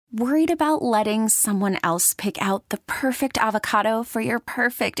Worried about letting someone else pick out the perfect avocado for your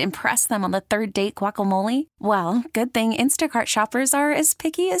perfect impress them on the third date guacamole? Well, good thing Instacart shoppers are as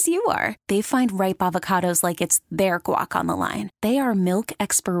picky as you are. They find ripe avocados like it's their guac on the line. They are milk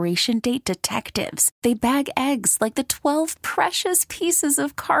expiration date detectives. They bag eggs like the 12 precious pieces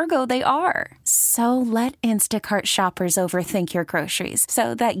of cargo they are. So let Instacart shoppers overthink your groceries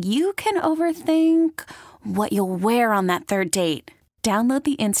so that you can overthink what you'll wear on that third date. Download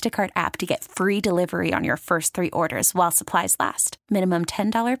the Instacart app to get free delivery on your first 3 orders while supplies last. Minimum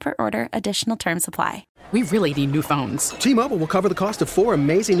 $10 per order. Additional terms apply. We really need new phones. T-Mobile will cover the cost of 4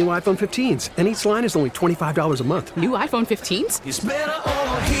 amazing new iPhone 15s, and each line is only $25 a month. New iPhone 15s? It's better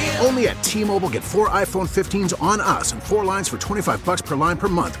over here. Only at T-Mobile, get 4 iPhone 15s on us and 4 lines for $25 per line per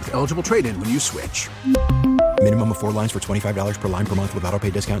month with eligible trade-in when you switch. Minimum of 4 lines for $25 per line per month with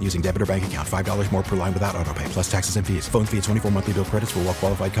autopay discount using debit or bank account. $5 more per line without autopay, plus taxes and fees. Phone fee at 24 monthly bill credits for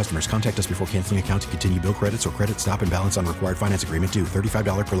well-qualified customers. Contact us before canceling account to continue bill credits or credit stop and balance on required finance agreement due.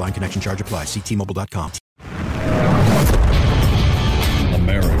 $35 per line connection charge applies. See T-Mobile.com.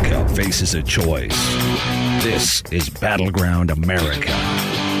 America faces a choice. This is Battleground America.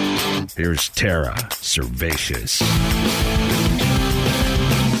 Here's Tara Servatius.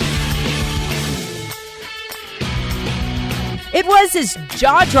 It was as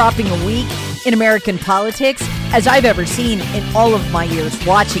jaw-dropping a week in American politics as I've ever seen in all of my years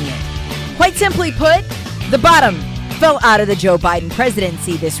watching it. Quite simply put, the bottom fell out of the Joe Biden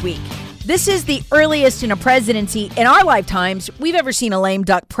presidency this week. This is the earliest in a presidency in our lifetimes we've ever seen a lame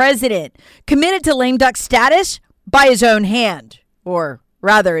duck president committed to lame duck status by his own hand, or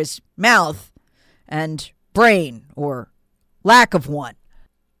rather his mouth and brain, or lack of one.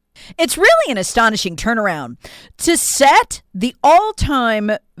 It's really an astonishing turnaround to set the all-time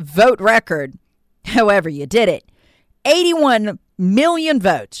vote record, however you did it, 81 million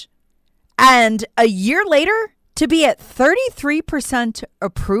votes, and a year later to be at 33%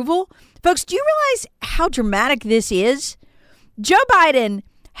 approval. Folks, do you realize how dramatic this is? Joe Biden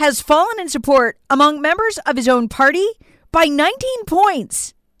has fallen in support among members of his own party by 19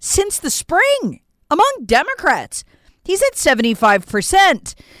 points since the spring. Among Democrats, he's at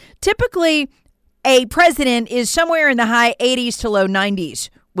 75%. Typically, a president is somewhere in the high 80s to low 90s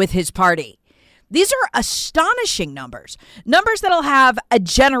with his party. These are astonishing numbers that'll have a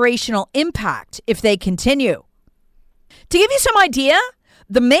generational impact if they continue. To give you some idea,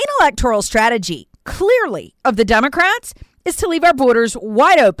 the main electoral strategy, clearly, of the Democrats is to leave our borders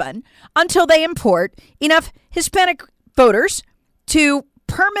wide open until they import enough Hispanic voters to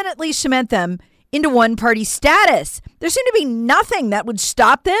permanently cement them into one-party status. There seemed to be nothing that would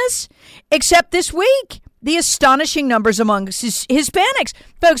stop this, except this week, the astonishing numbers among Hispanics.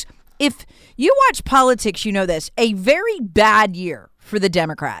 Folks, if you watch politics, you know this. A very bad year for the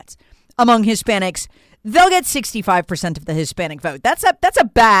Democrats among Hispanics. They'll get 65% of the Hispanic vote. That's a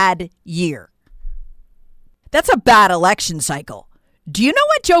bad year. That's a bad election cycle. Do you know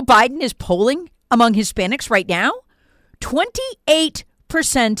what Joe Biden is polling among Hispanics right now?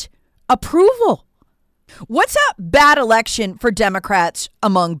 28% approval. What's a bad election for Democrats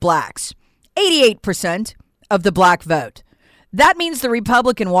among blacks? 88% of the black vote. That means the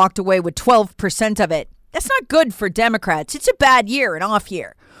Republican walked away with 12% of it. That's not good for Democrats. It's a bad year, an off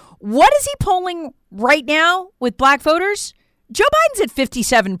year. What is he polling right now with black voters? Joe Biden's at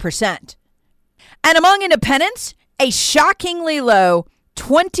 57%. And among independents, a shockingly low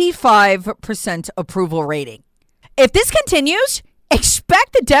 25% approval rating. If this continues,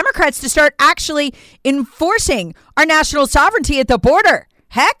 expect the Democrats to start actually enforcing our national sovereignty at the border.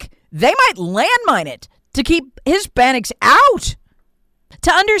 Heck, they might landmine it to keep Hispanics out.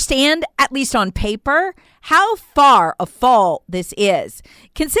 To understand, at least on paper, how far a fall this is,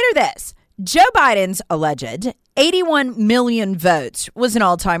 consider this. Joe Biden's alleged 81 million votes was an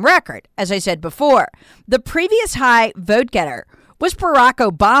all-time record, as I said before. The previous high vote getter was Barack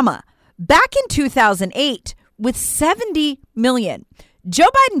Obama back in 2008 with 70 million. Joe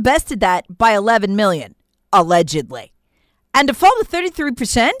Biden bested that by 11 million, allegedly. And to fall to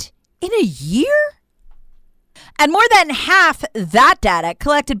 33% in a year? And more than half that data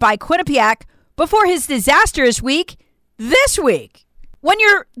collected by Quinnipiac before his disastrous week this week. When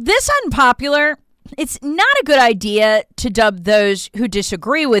you're this unpopular, it's not a good idea to dub those who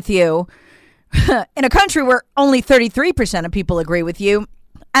disagree with you in a country where only 33% of people agree with you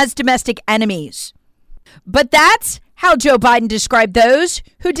as domestic enemies. But that's how Joe Biden described those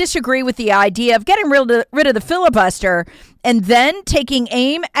who disagree with the idea of getting rid of the filibuster and then taking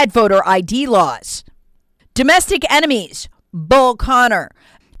aim at voter ID laws. Domestic enemies, Bull Connor,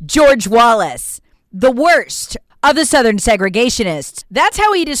 George Wallace, the worst of the Southern segregationists. That's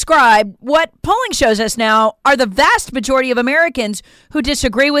how he described what polling shows us now are the vast majority of Americans who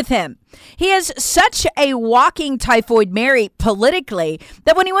disagree with him. He is such a walking typhoid Mary politically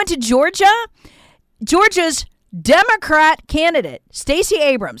that when he went to Georgia's Democrat candidate, Stacey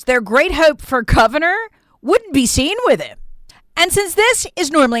Abrams, their great hope for governor, wouldn't be seen with him. And since this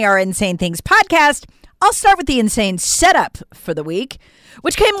is normally our Insane Things podcast, I'll start with the insane setup for the week,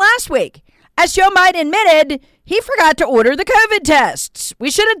 which came last week. As Joe Biden admitted, he forgot to order the COVID tests.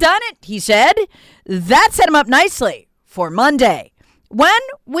 We should have done it, he said. That set him up nicely for Monday, when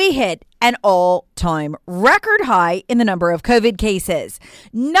we hit an all-time record high in the number of COVID cases.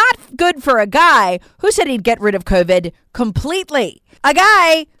 Not good for a guy who said he'd get rid of COVID completely. A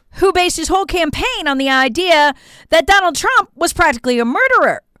guy who based his whole campaign on the idea that Donald Trump was practically a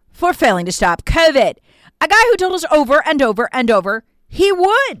murderer for failing to stop COVID. A guy who told us over and over and over he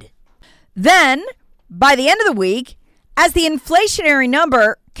would. Then, by the end of the week, as the inflationary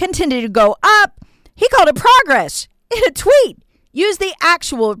number continued to go up, he called it progress in a tweet. Used the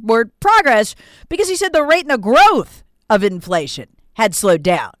actual word progress because he said the rate and the growth of inflation had slowed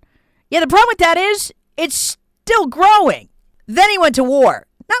down. Yeah, the problem with that is it's still growing. Then he went to war,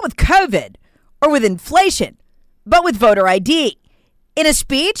 not with COVID or with inflation, but with voter ID. In a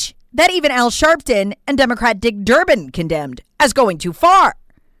speech that even Al Sharpton and Democrat Dick Durbin condemned as going too far.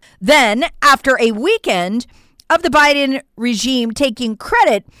 Then, after a weekend of the Biden regime taking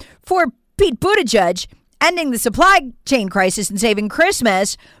credit for Pete Buttigieg ending the supply chain crisis and saving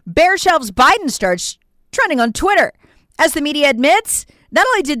Christmas, bare shelves Biden starts trending on Twitter. As the media admits, not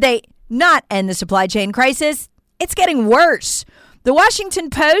only did they not end the supply chain crisis, it's getting worse. The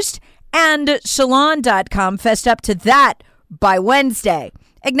Washington Post and Salon.com fessed up to that by Wednesday,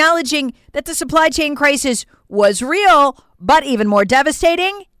 acknowledging that the supply chain crisis was real, but even more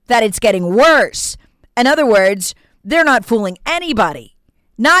devastating, that it's getting worse. In other words, they're not fooling anybody.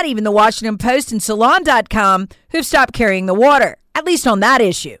 Not even the Washington Post and Salon.com, who've stopped carrying the water, at least on that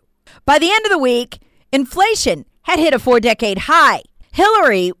issue. By the end of the week, inflation had hit a 4-decade high.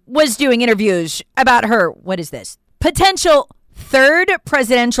 Hillary was doing interviews about her, potential third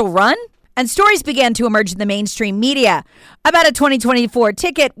presidential run, and stories began to emerge in the mainstream media about a 2024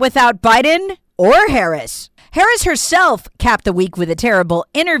 ticket without Biden or Harris. Harris herself capped the week with a terrible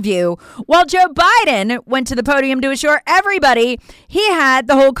interview, while Joe Biden went to the podium to assure everybody he had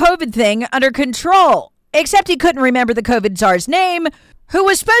the whole COVID thing under control. Except he couldn't remember the COVID czar's name, who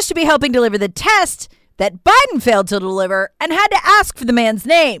was supposed to be helping deliver the test that Biden failed to deliver and had to ask for the man's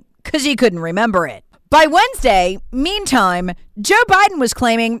name because he couldn't remember it. By Wednesday, meantime, Joe Biden was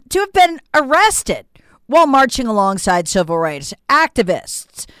claiming to have been arrested while marching alongside civil rights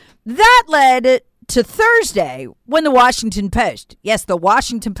activists. That led to Thursday, when the Washington Post, yes, the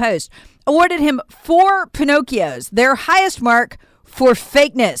Washington Post, awarded him 4 Pinocchios, their highest mark for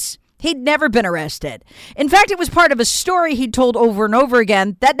fakeness. He'd never been arrested. In fact, it was part of a story he told over and over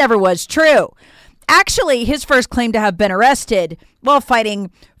again that never was true. Actually, his first claim to have been arrested while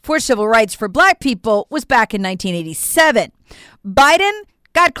fighting for civil rights for black people was back in 1987. Biden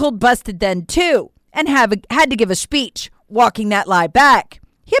got cold busted then, too, and had to give a speech walking that lie back.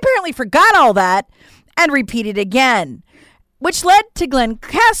 He apparently forgot all that and repeated again, which led to Glenn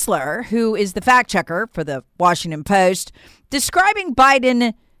Kessler, who is the fact checker for the Washington Post, describing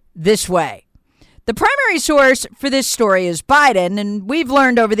Biden this way. The primary source for this story is Biden, and we've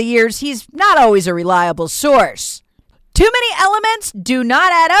learned over the years he's not always a reliable source. Too many elements do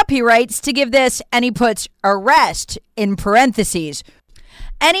not add up, he writes, to give this, and he puts arrest in parentheses,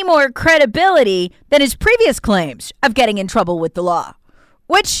 any more credibility than his previous claims of getting in trouble with the law.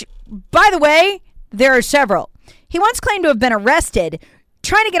 Which, by the way, there are several. He once claimed to have been arrested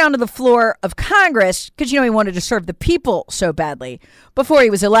trying to get onto the floor of Congress because, he wanted to serve the people so badly before he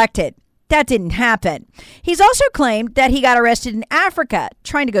was elected. That didn't happen. He's also claimed that he got arrested in Africa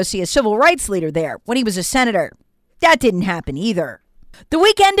trying to go see a civil rights leader there when he was a senator. That didn't happen either. The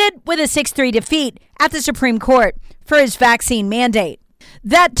week ended with a 6-3 defeat at the Supreme Court for his vaccine mandate.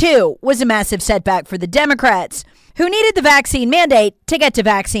 That, too, was a massive setback for the Democrats, who needed the vaccine mandate to get to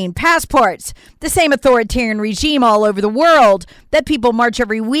vaccine passports, the same authoritarian regime all over the world that people march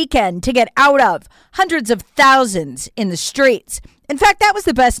every weekend to get out of, hundreds of thousands in the streets. In fact, that was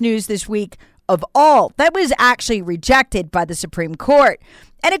the best news this week of all. That was actually rejected by the Supreme Court,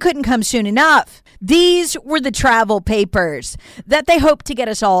 and it couldn't come soon enough. These were the travel papers that they hoped to get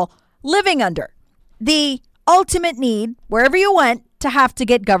us all living under. The ultimate need, wherever you went, to have to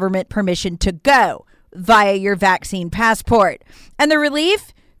get government permission to go via your vaccine passport. And the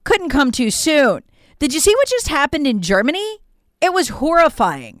relief couldn't come too soon. Did you see what just happened in Germany? It was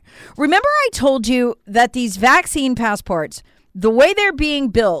horrifying. Remember I told you that these vaccine passports, the way they're being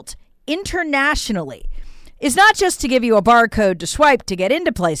built internationally, is not just to give you a barcode to swipe to get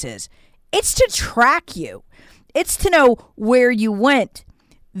into places. It's to track you. It's to know where you went.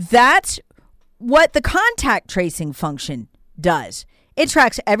 That's what the contact tracing function does. It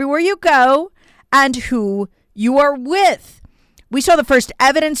tracks everywhere you go and who you are with. We saw the first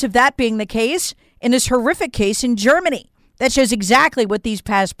evidence of that being the case in this horrific case in Germany that shows exactly what these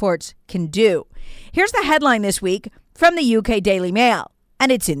passports can do. Here's the headline this week from the UK Daily Mail,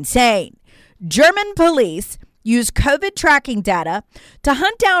 and it's insane. German police use COVID tracking data to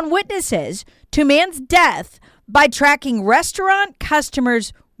hunt down witnesses to man's death by tracking restaurant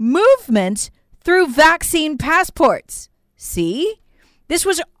customers' movements through vaccine passports. See? This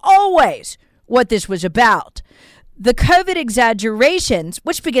was always what this was about. The COVID exaggerations,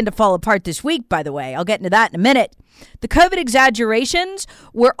 which begin to fall apart this week, by the way, I'll get into that in a minute. The COVID exaggerations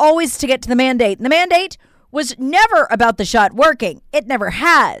were always to get to the mandate. And the mandate was never about the shot working. It never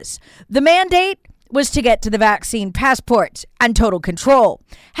has. The mandate was to get to the vaccine passports and total control.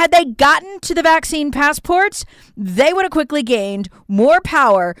 Had they gotten to the vaccine passports, they would have quickly gained more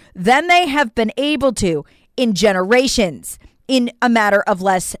power than they have been able to in generations, in a matter of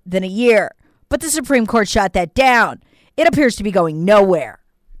less than a year. But the Supreme Court shot that down. It appears to be going nowhere.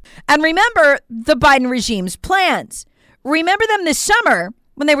 And remember the Biden regime's plans. Remember them this summer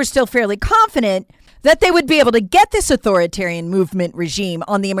when they were still fairly confident that they would be able to get this authoritarian movement regime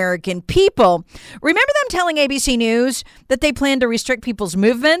on the American people. Remember them telling ABC News that they planned to restrict people's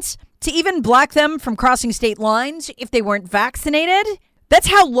movements, to even block them from crossing state lines if they weren't vaccinated? That's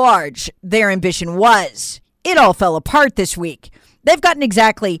how large their ambition was. It all fell apart this week. They've gotten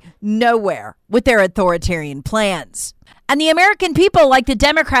exactly nowhere with their authoritarian plans. And the American people like the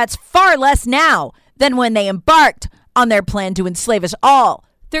Democrats far less now than when they embarked on their plan to enslave us all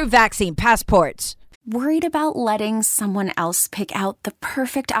through vaccine passports. Worried about letting someone else pick out the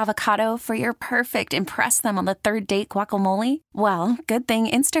perfect avocado for your perfect impress them on the third date guacamole? Well, good thing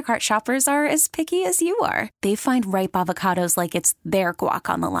Instacart shoppers are as picky as you are. They find ripe avocados like it's their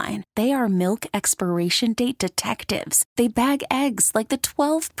guac on the line. They are milk expiration date detectives. They bag eggs like the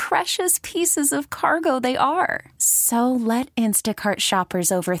 12 precious pieces of cargo they are. So let Instacart shoppers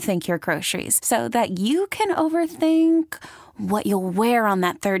overthink your groceries so that you can overthink what you'll wear on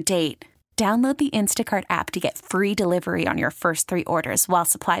that third date. Download the Instacart app to get free delivery on your first 3 orders while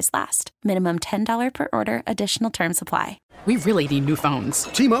supplies last. Minimum $10 per order. Additional terms apply. We really need new phones.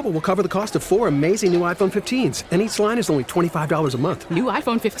 T-Mobile will cover the cost of 4 amazing new iPhone 15s, and each line is only $25 a month. New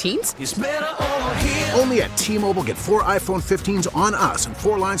iPhone 15s? It's better over here. Only at T-Mobile, get 4 iPhone 15s on us and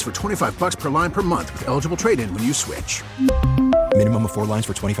 4 lines for $25 per line per month with eligible trade-in when you switch. Minimum of 4 lines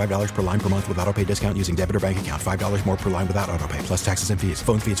for $25 per line per month with autopay discount using debit or bank account. $5 more per line without autopay, plus taxes and fees.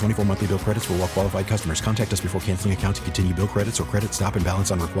 Phone fee at 24 monthly bill credits for well-qualified customers. Contact us before canceling account to continue bill credits or credit stop and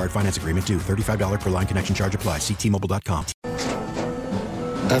balance on required finance agreement due. $35 per line connection charge applies. See T-Mobile.com.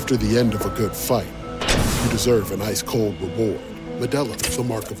 After the end of a good fight, you deserve an ice-cold reward. Modelo, the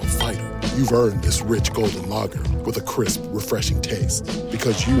mark of a fighter. You've earned this rich golden lager with a crisp, refreshing taste.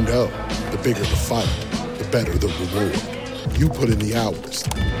 Because you know, the bigger the fight, the better the reward. You put in the hours,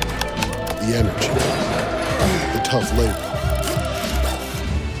 the energy, the tough labor.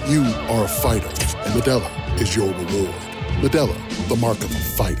 You are a fighter, and Modelo is your reward. Modelo, the mark of a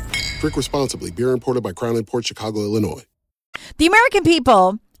fighter. Drink responsibly. Beer imported by Crown Imports, Chicago, Illinois. The American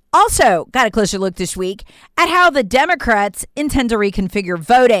people also got a closer look this week at how the Democrats intend to reconfigure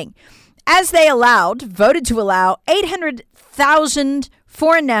voting, as they voted to allow 800,000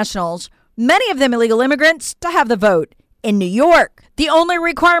 foreign nationals, many of them illegal immigrants, to have the vote in New York. The only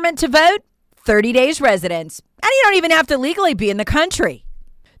requirement to vote, 30 days residence. And you don't even have to legally be in the country.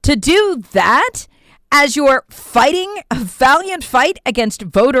 To do that, as you're fighting a valiant fight against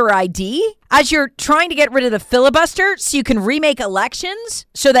voter ID, as you're trying to get rid of the filibuster so you can remake elections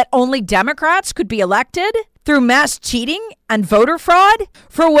so that only Democrats could be elected through mass cheating and voter fraud,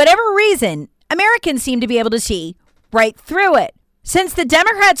 for whatever reason, Americans seem to be able to see right through it. Since the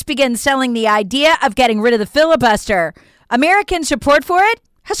Democrats began selling the idea of getting rid of the filibuster, American support for it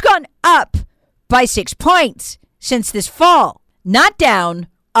has gone up by 6 points since this fall. Not down,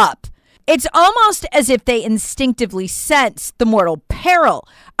 up. It's almost as if they instinctively sense the mortal peril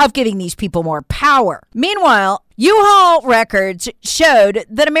of giving these people more power. Meanwhile, U-Haul records showed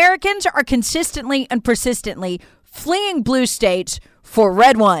that Americans are consistently and persistently fleeing blue states for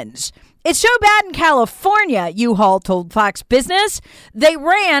red ones. It's so bad in California, U-Haul told Fox Business, they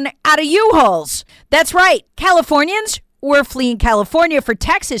ran out of U-Hauls. That's right, Californians were fleeing California for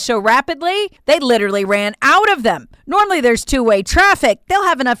Texas so rapidly, they literally ran out of them. Normally there's two-way traffic. They'll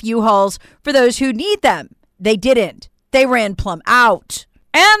have enough U-Hauls for those who need them. They didn't. They ran plumb out.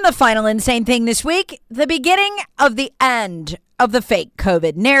 And the final insane thing this week, the beginning of the end of the fake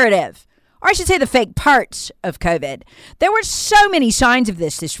COVID narrative. Or I should say the fake parts of COVID. There were so many signs of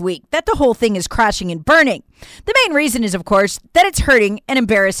this week that the whole thing is crashing and burning. The main reason is, of course, that it's hurting and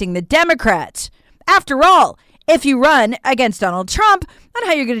embarrassing the Democrats. After all, if you run against Donald Trump on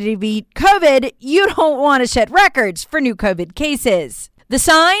how you're going to defeat COVID, you don't want to set records for new COVID cases. The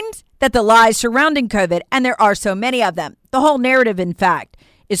signs that the lies surrounding COVID, and there are so many of them, the whole narrative, in fact,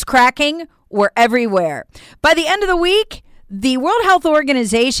 is cracking, were everywhere. By the end of the week, the World Health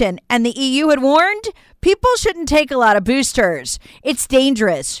Organization and the EU had warned people shouldn't take a lot of boosters. It's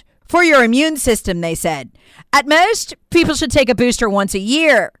dangerous for your immune system, they said. At most, people should take a booster once a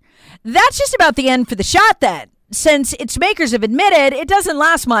year. That's just about the end for the shot then, since its makers have admitted it doesn't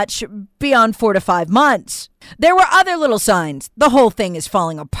last much beyond 4 to 5 months. There were other little signs the whole thing is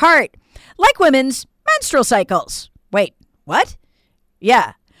falling apart, like women's menstrual cycles. Wait, what?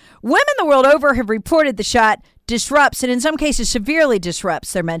 Yeah. Women the world over have reported the shot disrupts and in some cases severely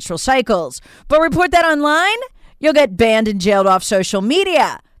disrupts their menstrual cycles. But report that online, you'll get banned and jailed off social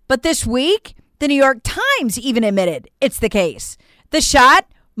media. But this week, the New York Times even admitted it's the case. The shot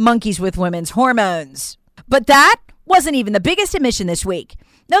monkeys with women's hormones. But that wasn't even the biggest admission this week.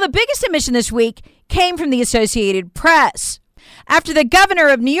 No, the biggest admission this week came from the Associated Press. After the governor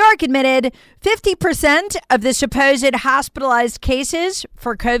of New York admitted 50% of the supposed hospitalized cases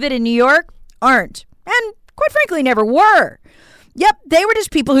for COVID in New York aren't. And quite frankly, never were. Yep, they were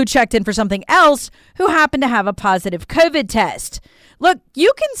just people who checked in for something else who happened to have a positive COVID test. Look,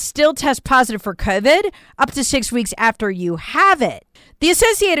 you can still test positive for COVID up to 6 weeks after you have it. The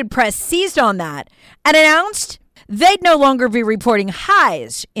Associated Press seized on that and announced they'd no longer be reporting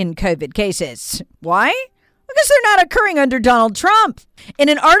highs in COVID cases. Why? Because they're not occurring under Donald Trump. In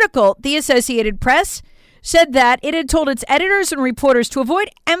an article, the Associated Press said that it had told its editors and reporters to avoid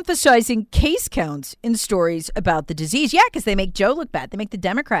emphasizing case counts in stories about the disease. Yeah, because they make Joe look bad. They make the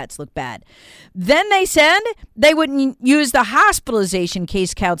Democrats look bad. Then they said they wouldn't use the hospitalization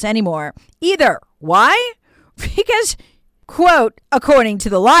case counts anymore either. Why? Because, quote, according to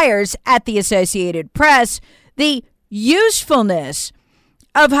the liars at the Associated Press, the usefulness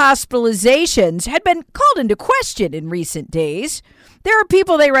of hospitalizations had been called into question in recent days. There are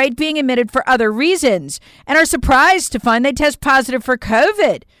people, they write, being admitted for other reasons and are surprised to find they test positive for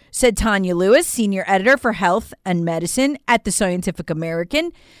COVID, said Tanya Lewis, senior editor for health and medicine at the Scientific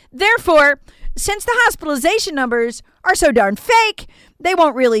American. Therefore, since the hospitalization numbers are so darn fake, they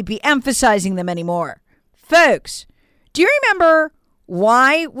won't really be emphasizing them anymore. Folks, do you remember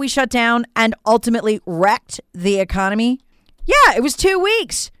why we shut down and ultimately wrecked the economy? Yeah, it was 2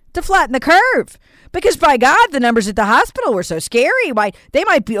 weeks to flatten the curve. Because by God, the numbers at the hospital were so scary. Why, they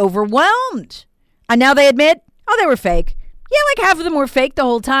might be overwhelmed. And now they admit, oh, they were fake. Yeah, like half of them were fake the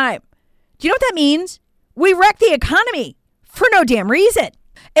whole time. Do you know what that means? We wrecked the economy for no damn reason.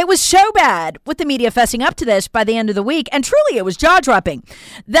 It was so bad with the media fessing up to this by the end of the week, and truly it was jaw-dropping,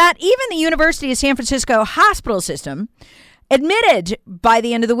 that even the University of San Francisco hospital system admitted by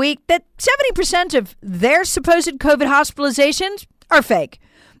the end of the week that 70% of their supposed COVID hospitalizations are fake.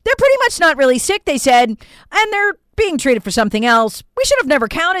 They're pretty much not really sick, they said, and they're being treated for something else. We should have never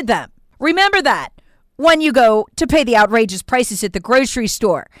counted them. Remember that when you go to pay the outrageous prices at the grocery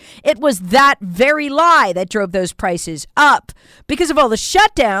store. It was that very lie that drove those prices up. Because of all the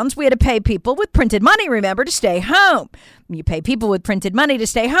shutdowns, we had to pay people with printed money, remember, to stay home. When you pay people with printed money to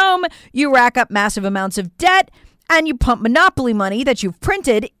stay home, you rack up massive amounts of debt, and you pump monopoly money that you've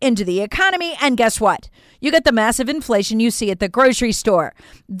printed into the economy. And guess what? You get the massive inflation you see at the grocery store.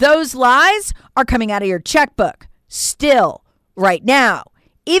 Those lies are coming out of your checkbook still right now,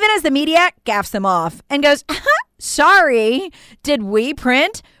 even as the media gaffs them off and goes, sorry, did we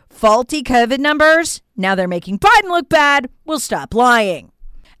print faulty COVID numbers? Now they're making Biden look bad. We'll stop lying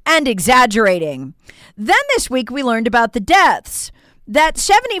and exaggerating. Then this week we learned about the deaths. That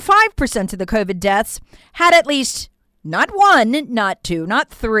 75% of the COVID deaths had at least not 1, not 2, not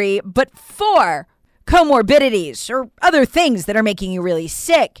 3, but 4 comorbidities or other things that are making you really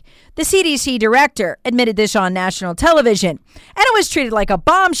sick. The CDC director admitted this on national television, and it was treated like a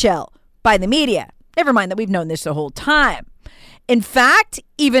bombshell by the media. Never mind that we've known this the whole time. In fact,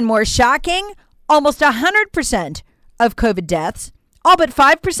 even more shocking, almost 100% of COVID deaths, all but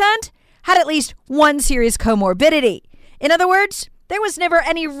 5%, had at least one serious comorbidity. In other words, there was never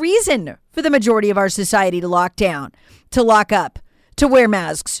any reason for the majority of our society to lock down, to lock up, to wear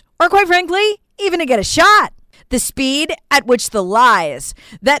masks, or quite frankly, even to get a shot. The speed at which the lies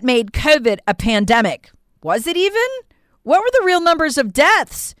that made COVID a pandemic. Was it even? What were the real numbers of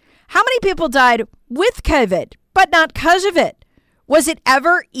deaths? How many people died with COVID, but not because of it? Was it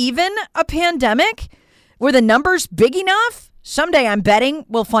ever even a pandemic? Were the numbers big enough? Someday I'm betting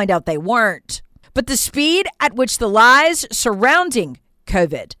we'll find out they weren't. But the speed at which the lies surrounding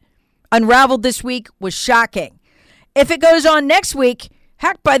COVID unraveled this week was shocking. If it goes on next week,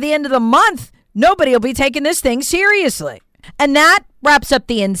 heck, by the end of the month, nobody will be taking this thing seriously. And that wraps up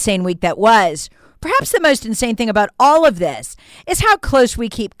the insane week that was. Perhaps the most insane thing about all of this is how close we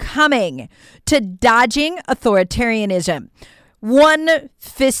keep coming to dodging authoritarianism.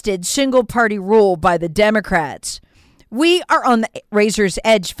 One-fisted single-party rule by the Democrats. We are on the razor's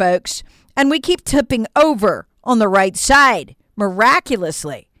edge, folks, and we keep tipping over on the right side,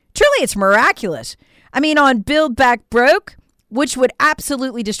 miraculously. Truly, it's miraculous. I mean, on Build Back Broke, which would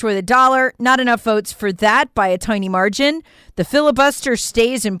absolutely destroy the dollar, not enough votes for that by a tiny margin. The filibuster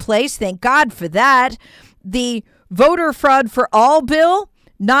stays in place. Thank God for that. The voter fraud for all bill,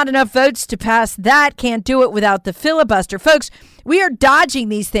 not enough votes to pass that. Can't do it without the filibuster. Folks, we are dodging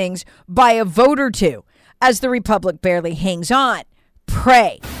these things by a vote or two as the Republic barely hangs on.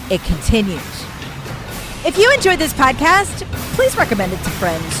 Pray it continues. If you enjoyed this podcast, please recommend it to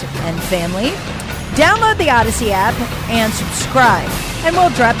friends and family. Download the Odyssey app and subscribe, and we'll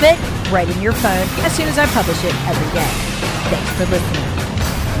drop it right in your phone as soon as I publish it every day. Thanks for listening.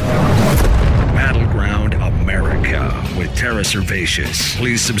 Battleground America with Tara Servatius.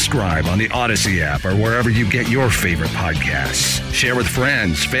 Please subscribe on the Odyssey app or wherever you get your favorite podcasts. Share with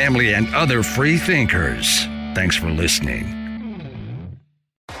friends, family, and other free thinkers. Thanks for listening.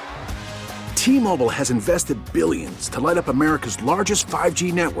 T-Mobile has invested billions to light up America's largest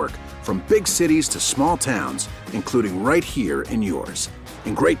 5G network, from big cities to small towns, including right here in yours.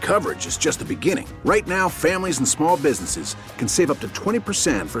 And great coverage is just the beginning. Right now, families and small businesses can save up to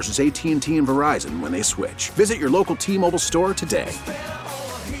 20% versus AT&T and Verizon when they switch. Visit your local T-Mobile store today.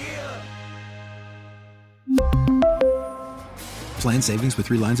 Plan savings with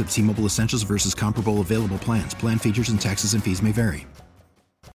 3 lines of T-Mobile Essentials versus comparable available plans. Plan features and taxes and fees may vary.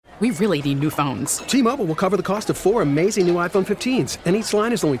 We really need new phones. T-Mobile will cover the cost of 4 amazing new iPhone 15s, and each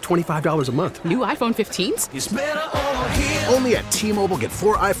line is only $25 a month. New iPhone 15s? It's better over here. Only at T-Mobile, get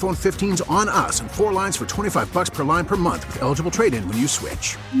 4 iPhone 15s on us and 4 lines for $25 per line per month with eligible trade-in when you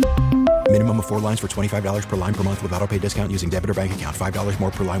switch. Minimum of 4 lines for $25 per line per month with autopay discount using debit or bank account. $5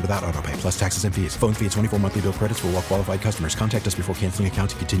 more per line without autopay, plus taxes and fees. Phone fee at 24 monthly bill credits for well-qualified customers. Contact us before canceling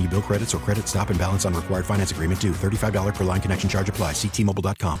account to continue bill credits or credit stop and balance on required finance agreement due. $35 per line connection charge applies. See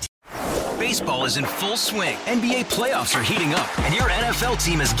T-Mobile.com. Baseball is in full swing. NBA playoffs are heating up, and your NFL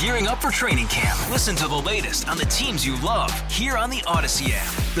team is gearing up for training camp. Listen to the latest on the teams you love here on the Odyssey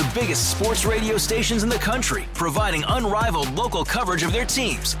app. The biggest sports radio stations in the country, providing unrivaled local coverage of their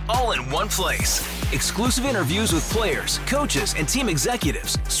teams, all in one place. Exclusive interviews with players, coaches, and team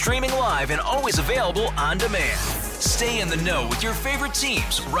executives, streaming live and always available on demand. Stay in the know with your favorite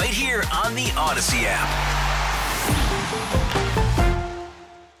teams right here on the Odyssey app.